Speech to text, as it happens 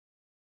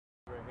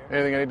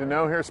Anything I need to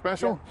know here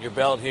special? Your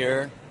belt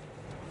here,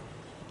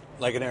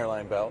 like an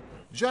airline belt.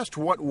 Just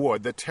what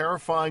would the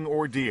terrifying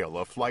ordeal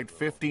of Flight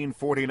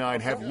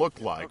 1549 have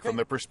looked like from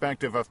the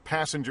perspective of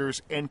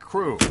passengers and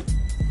crew?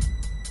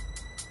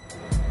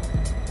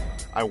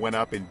 I went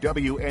up in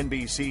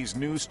WNBC's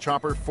News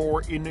Chopper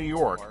 4 in New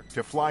York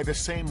to fly the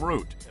same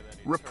route.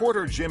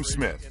 Reporter Jim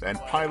Smith and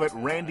pilot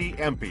Randy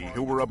Empey,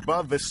 who were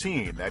above the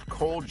scene that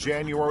cold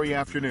January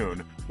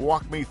afternoon,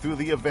 walked me through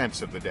the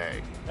events of the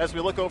day. As we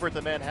look over at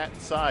the Manhattan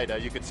side,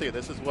 you can see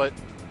this is what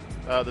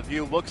the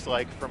view looks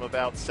like from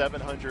about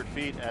 700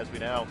 feet as we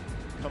now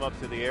come up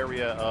to the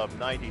area of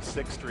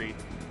 96th Street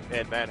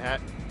in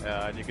Manhattan.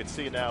 And you can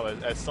see now,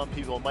 as some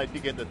people might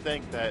begin to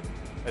think that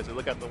as they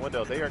look out the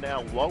window, they are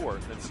now lower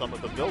than some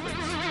of the buildings.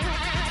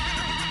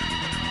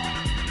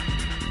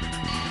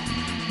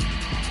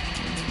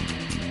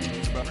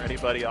 For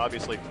anybody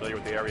obviously familiar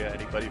with the area,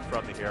 anybody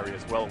from the area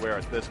is well aware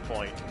at this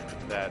point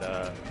that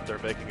they're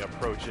making an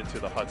approach into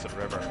the Hudson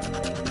River.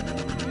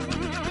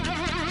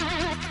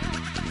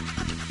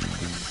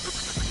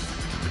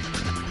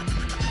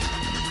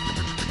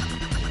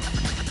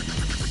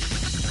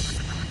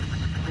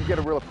 You get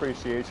a real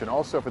appreciation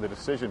also for the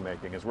decision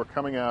making as we're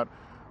coming out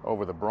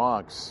over the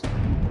Bronx,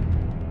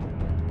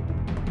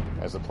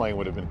 as the plane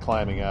would have been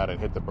climbing out and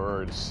hit the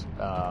birds,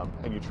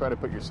 and you try to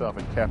put yourself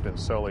in Captain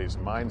Sully's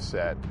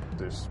mindset.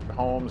 There's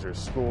homes, there's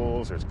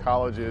schools, there's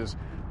colleges,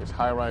 there's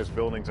high-rise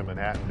buildings in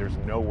Manhattan. There's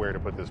nowhere to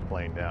put this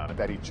plane down.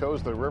 That he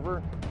chose the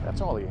river,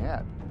 that's all he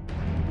had.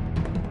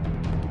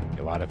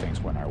 A lot of things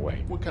went our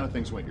way. What kind of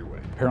things went your way?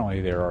 Apparently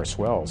there are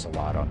swells a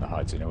lot on the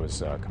Hudson. It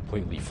was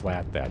completely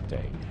flat that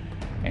day.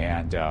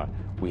 And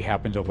we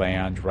happened to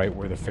land right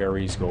where the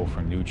ferries go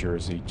from New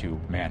Jersey to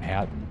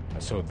Manhattan.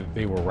 So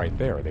they were right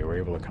there. They were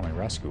able to come and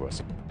rescue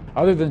us.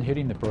 Other than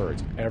hitting the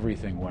birds,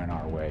 everything went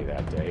our way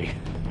that day.